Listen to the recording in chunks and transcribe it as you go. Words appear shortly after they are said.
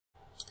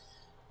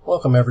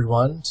Welcome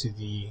everyone to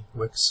the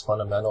Wix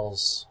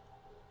fundamentals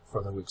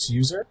for the Wix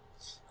user.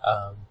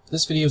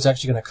 This video is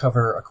actually going to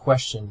cover a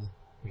question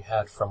we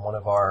had from one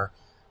of our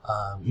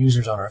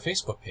users on our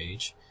Facebook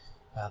page.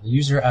 The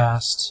user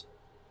asked,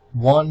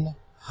 1,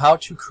 how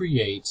to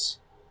create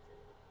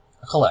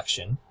a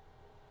collection,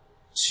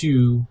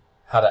 2,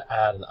 how to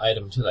add an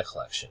item to that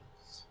collection.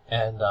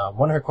 And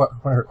one of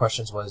her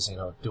questions was,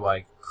 do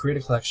I create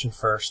a collection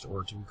first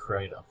or do we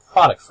create a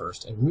product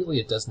first? And really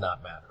it does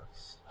not matter.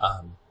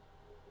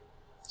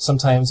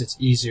 Sometimes it's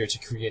easier to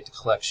create the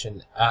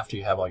collection after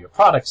you have all your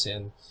products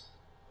in,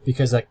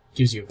 because that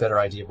gives you a better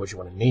idea of what you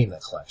want to name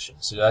that collection.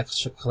 So that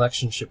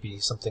collection should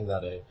be something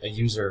that a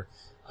user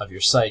of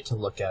your site can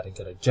look at and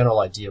get a general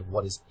idea of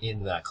what is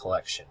in that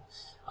collection.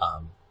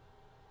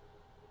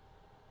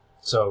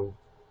 So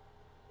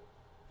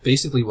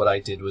basically what I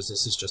did was,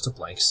 this is just a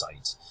blank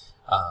site,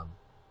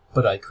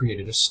 but I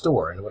created a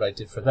store, and what I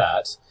did for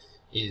that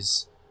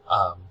is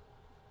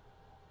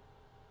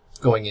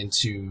going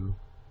into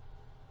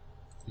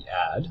the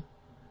ad,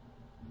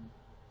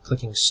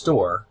 clicking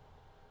store,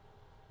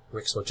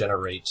 Wix will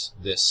generate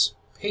this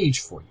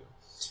page for you.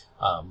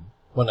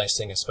 One nice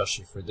thing,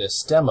 especially for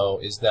this demo,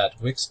 is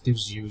that Wix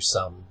gives you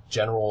some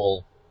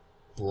general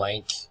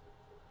blank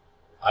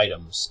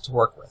items to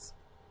work with.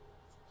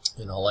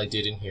 And all I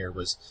did in here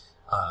was,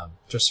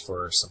 just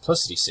for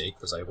simplicity's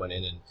sake, was I went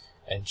in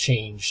and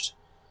changed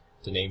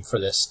the name for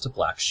this to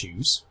black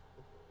shoes,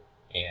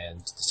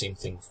 and the same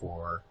thing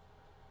for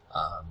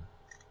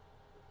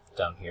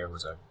down here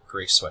was a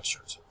gray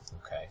sweatshirt.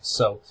 Okay,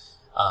 so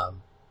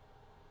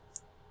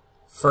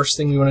first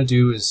thing we want to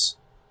do is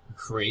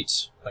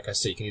create, like I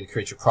say, you can either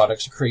create your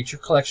products or create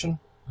your collection.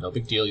 No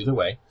big deal either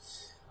way.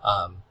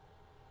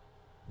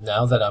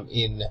 Now that I'm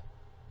in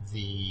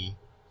the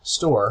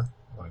store,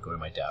 I want to go to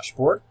my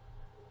dashboard,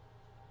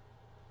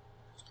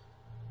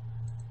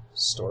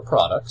 store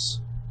products,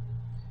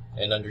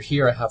 and under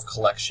here I have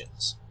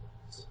collections.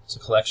 So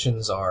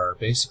collections are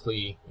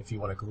basically if you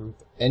want to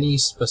group any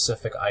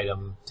specific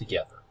item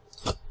together.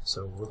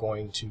 So we're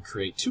going to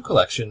create 2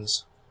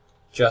 collections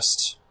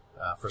just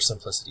for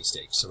simplicity's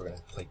sake. So we're going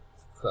to click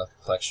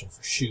collection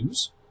for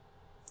shoes,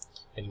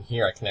 and in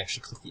here I can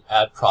actually click the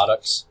add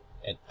products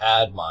and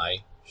add my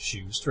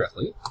shoes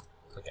directly.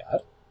 Click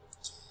add,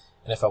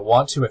 and if I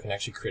want to, I can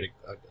actually create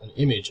an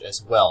image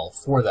as well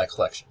for that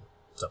collection.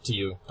 It's up to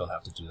you, don't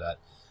have to do that.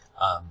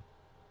 I'm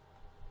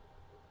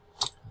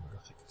going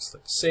to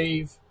click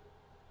save.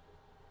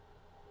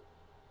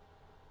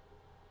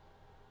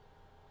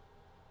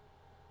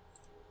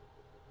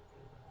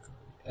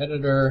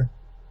 Editor.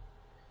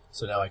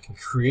 So now I can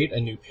create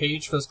a new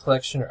page for this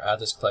collection or add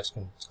this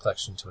collection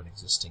to an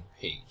existing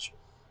page.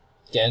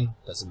 Again,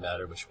 doesn't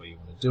matter which way you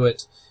want to do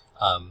it.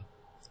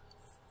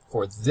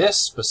 For this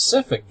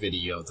specific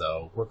video,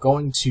 though, we're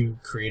going to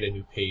create a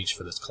new page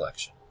for this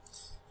collection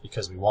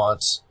because we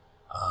want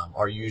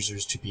our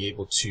users to be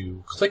able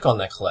to click on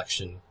that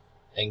collection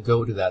and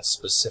go to that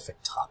specific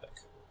topic.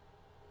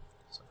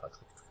 So if I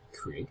click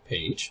create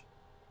page,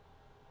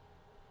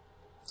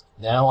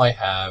 now I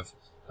have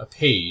a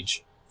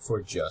page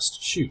for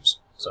just shoes.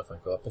 So if I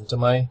go up into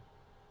my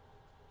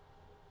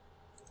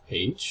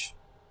page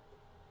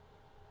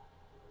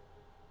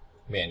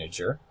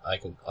manager, I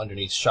can,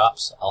 underneath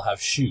shops, I'll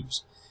have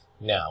shoes.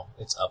 Now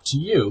it's up to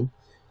you.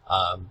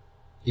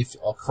 If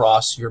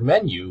across your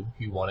menu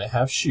you want to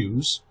have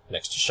shoes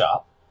next to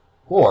shop,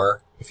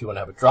 or if you want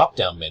to have a drop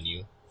down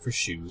menu for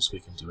shoes, we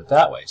can do it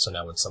that way. So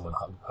now when someone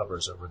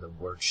hovers over the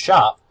word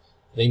shop,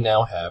 they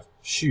now have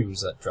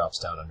shoes that drops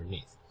down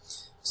underneath.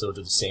 So we'll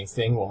do the same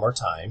thing one more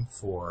time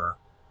for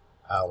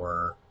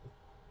our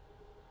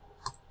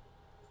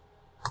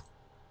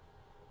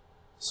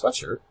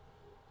sweatshirt.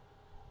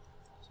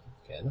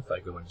 Again, if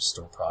I go into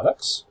store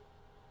products,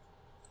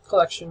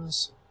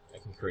 collections, I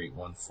can create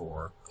one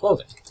for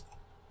clothing.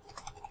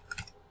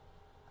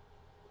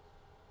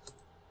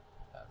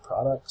 Add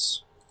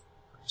products,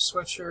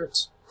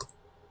 sweatshirt,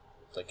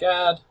 click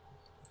add.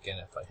 Again,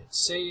 if I hit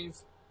save,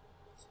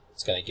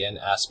 it's going to again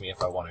ask me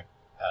if I want to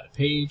add a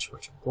page,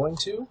 which I'm going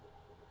to.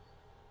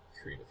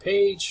 Create a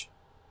page.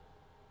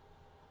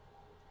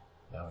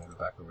 Now I'm going to go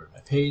back over to my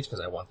page because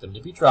I want them to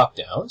be drop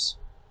downs.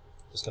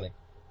 Just going to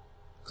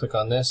click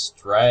on this,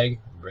 drag,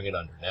 and bring it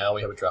under. Now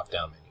we have a drop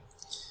down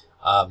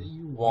menu.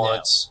 You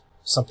want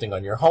something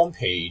on your home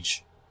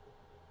page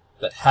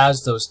that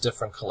has those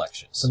different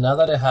collections. So now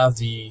that I have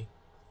the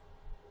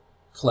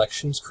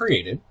collections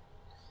created,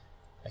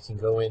 I can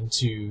go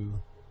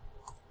into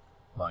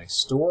my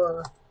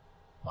store,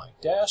 my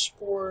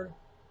dashboard,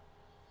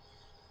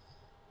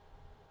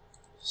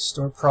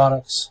 store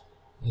products,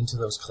 into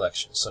those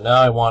collections. So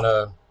now I want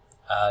to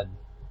add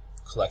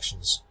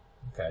collections,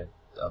 okay,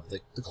 of the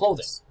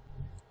clothing.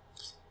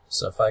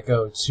 So if I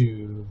go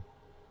to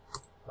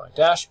my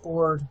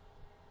dashboard,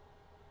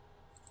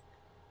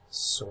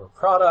 store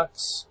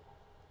products,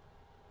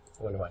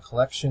 go into my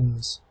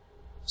collections.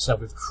 So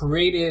we've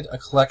created a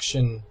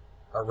collection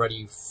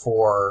already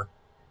for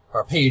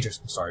our page, or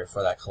sorry,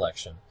 for that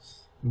collection.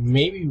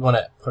 Maybe we want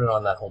to put it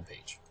on that home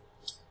page.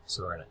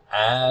 So we're going to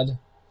add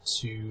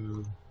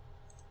to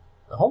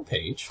the home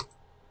page,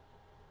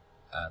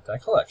 add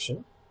that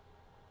collection,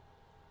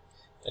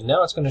 and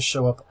now it's going to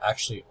show up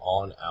actually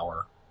on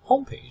our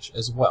home page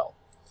as well.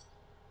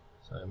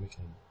 So then we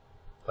can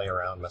play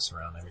around, mess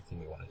around, everything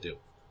we want to do.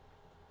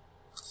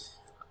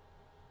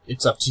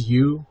 It's up to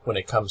you when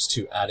it comes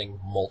to adding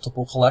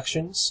multiple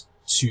collections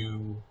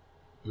to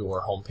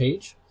your home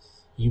page.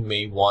 You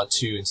may want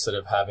to, instead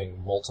of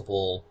having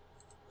multiple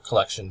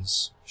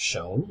collections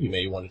shown, you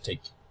may want to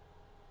take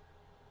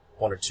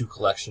 1 or 2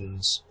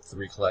 collections,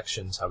 3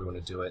 collections, however you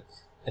want to do it,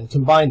 and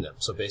combine them.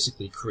 So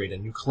basically create a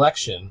new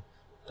collection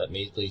that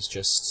maybe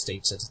just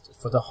states it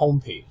for the home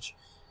page,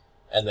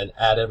 and then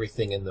add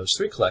everything in those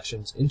 3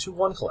 collections into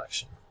 1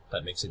 collection.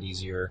 That makes it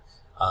easier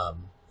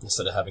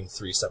instead of having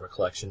 3 separate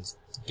collections.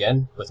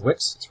 Again, with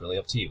Wix, it's really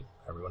up to you,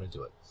 however you want to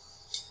do it.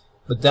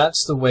 But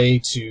that's the way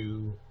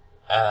to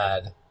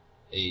add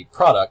a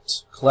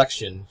product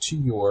collection to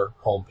your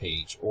home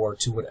page or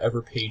to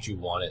whatever page you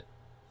want it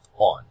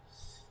on.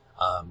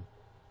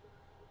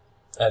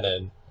 And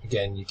then,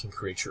 again, you can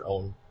create your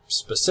own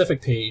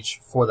specific page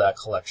for that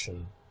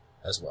collection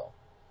as well.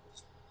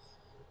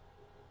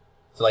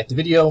 If you liked the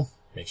video,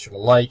 make sure to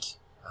like,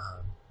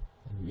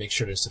 and make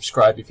sure to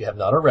subscribe if you have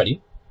not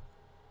already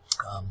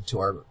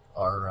to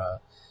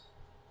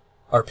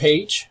our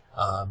page.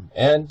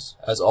 And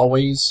as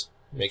always,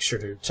 make sure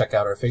to check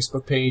out our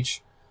Facebook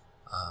page,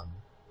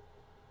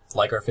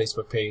 like our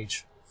Facebook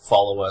page,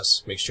 follow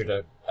us, make sure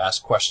to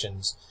ask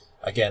questions.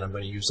 Again, I'm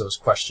going to use those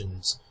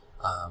questions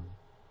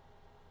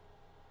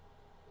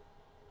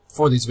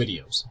for these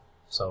videos.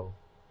 So,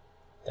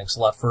 thanks a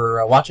lot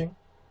for watching.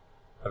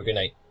 Have a good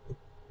night.